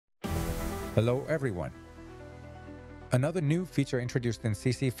Hello everyone. Another new feature introduced in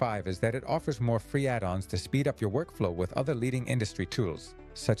CC5 is that it offers more free add-ons to speed up your workflow with other leading industry tools,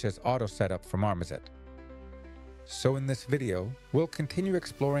 such as Auto Setup from Marmoset. So in this video, we'll continue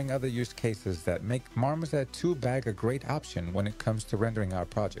exploring other use cases that make Marmoset Toolbag a great option when it comes to rendering our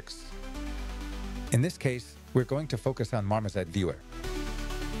projects. In this case, we're going to focus on Marmoset Viewer.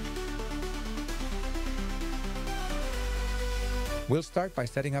 We'll start by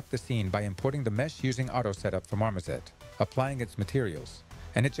setting up the scene by importing the mesh using Auto Setup from Marmoset, applying its materials,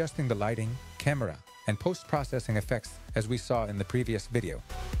 and adjusting the lighting, camera, and post-processing effects as we saw in the previous video.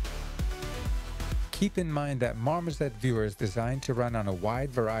 Keep in mind that Marmoset Viewer is designed to run on a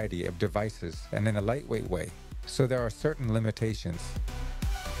wide variety of devices and in a lightweight way, so there are certain limitations.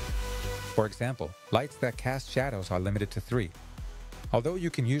 For example, lights that cast shadows are limited to 3. Although you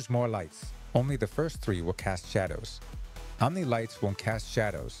can use more lights, only the first 3 will cast shadows. Omni lights won't cast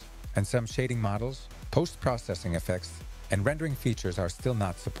shadows, and some shading models, post-processing effects, and rendering features are still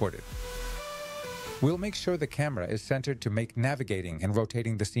not supported. We'll make sure the camera is centered to make navigating and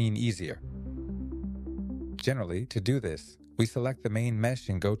rotating the scene easier. Generally, to do this, we select the main mesh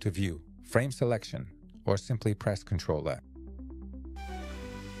and go to View, Frame Selection, or simply press Ctrl F.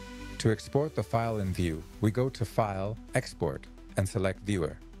 To export the file in View, we go to File, Export, and select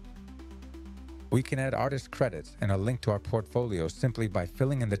Viewer. We can add artist credits and a link to our portfolio simply by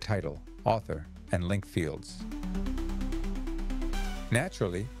filling in the title, author, and link fields.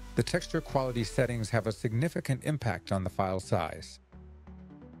 Naturally, the texture quality settings have a significant impact on the file size.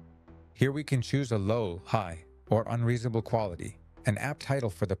 Here we can choose a low, high, or unreasonable quality, an apt title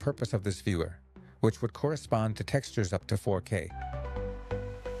for the purpose of this viewer, which would correspond to textures up to 4K.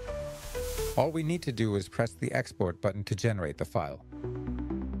 All we need to do is press the Export button to generate the file.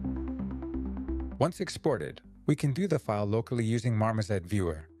 Once exported, we can view the file locally using Marmoset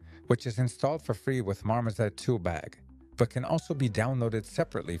Viewer, which is installed for free with Marmoset Toolbag, but can also be downloaded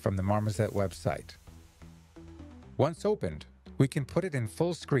separately from the Marmoset website. Once opened, we can put it in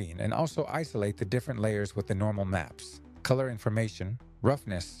full screen and also isolate the different layers with the normal maps, color information,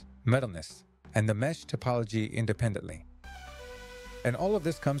 roughness, metalness, and the mesh topology independently. And all of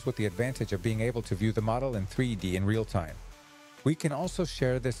this comes with the advantage of being able to view the model in 3D in real time. We can also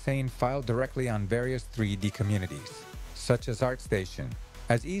share this same file directly on various 3D communities, such as ArtStation,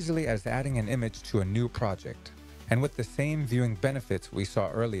 as easily as adding an image to a new project, and with the same viewing benefits we saw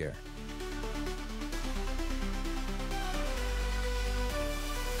earlier.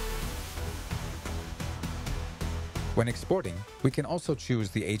 When exporting, we can also choose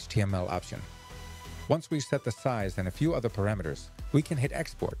the HTML option. Once we set the size and a few other parameters, we can hit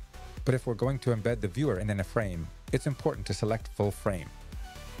Export. But if we're going to embed the viewer in a frame, it's important to select full frame.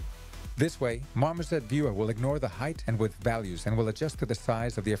 This way, Marmoset Viewer will ignore the height and width values and will adjust to the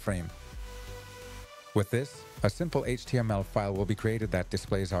size of the frame. With this, a simple HTML file will be created that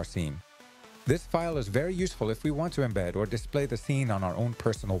displays our scene. This file is very useful if we want to embed or display the scene on our own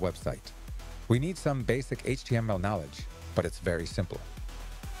personal website. We need some basic HTML knowledge, but it's very simple.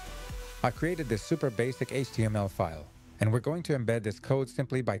 I created this super basic HTML file, and we're going to embed this code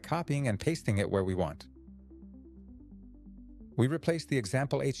simply by copying and pasting it where we want. We replace the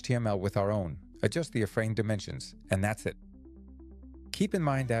example HTML with our own, adjust the frame dimensions, and that's it. Keep in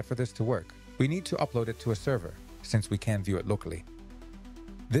mind that for this to work, we need to upload it to a server, since we can't view it locally.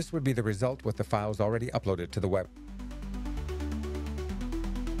 This would be the result with the files already uploaded to the web.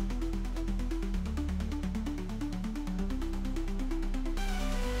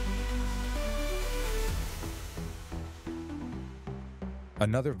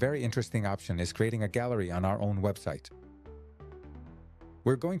 Another very interesting option is creating a gallery on our own website.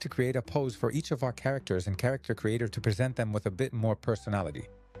 We're going to create a pose for each of our characters and character creator to present them with a bit more personality.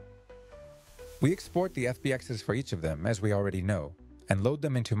 We export the FBXs for each of them, as we already know, and load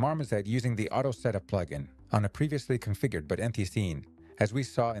them into Marmoset using the Auto Setup plugin on a previously configured but empty scene, as we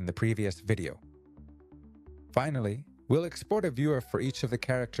saw in the previous video. Finally, we'll export a viewer for each of the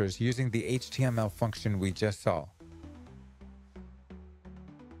characters using the HTML function we just saw.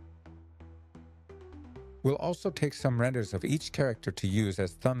 We'll also take some renders of each character to use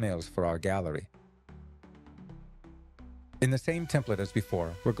as thumbnails for our gallery. In the same template as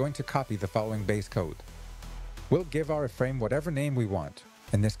before, we're going to copy the following base code. We'll give our frame whatever name we want,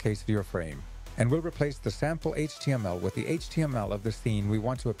 in this case viewer frame, and we'll replace the sample HTML with the HTML of the scene we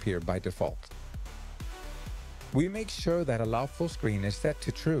want to appear by default. We make sure that Allow Full Screen is set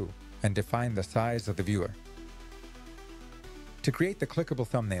to True and define the size of the viewer. To create the clickable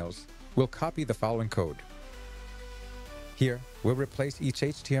thumbnails, we'll copy the following code. Here, we'll replace each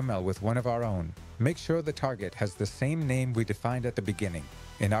HTML with one of our own, make sure the target has the same name we defined at the beginning,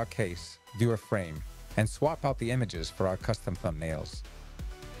 in our case, viewer frame, and swap out the images for our custom thumbnails.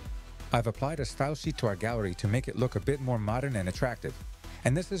 I've applied a style sheet to our gallery to make it look a bit more modern and attractive,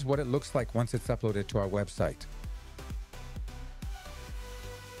 and this is what it looks like once it's uploaded to our website.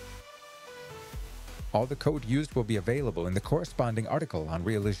 All the code used will be available in the corresponding article on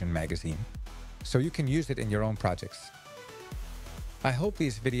Realision magazine, so you can use it in your own projects. I hope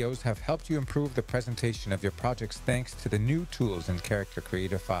these videos have helped you improve the presentation of your projects thanks to the new tools in Character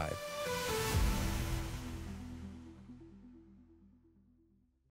Creator 5.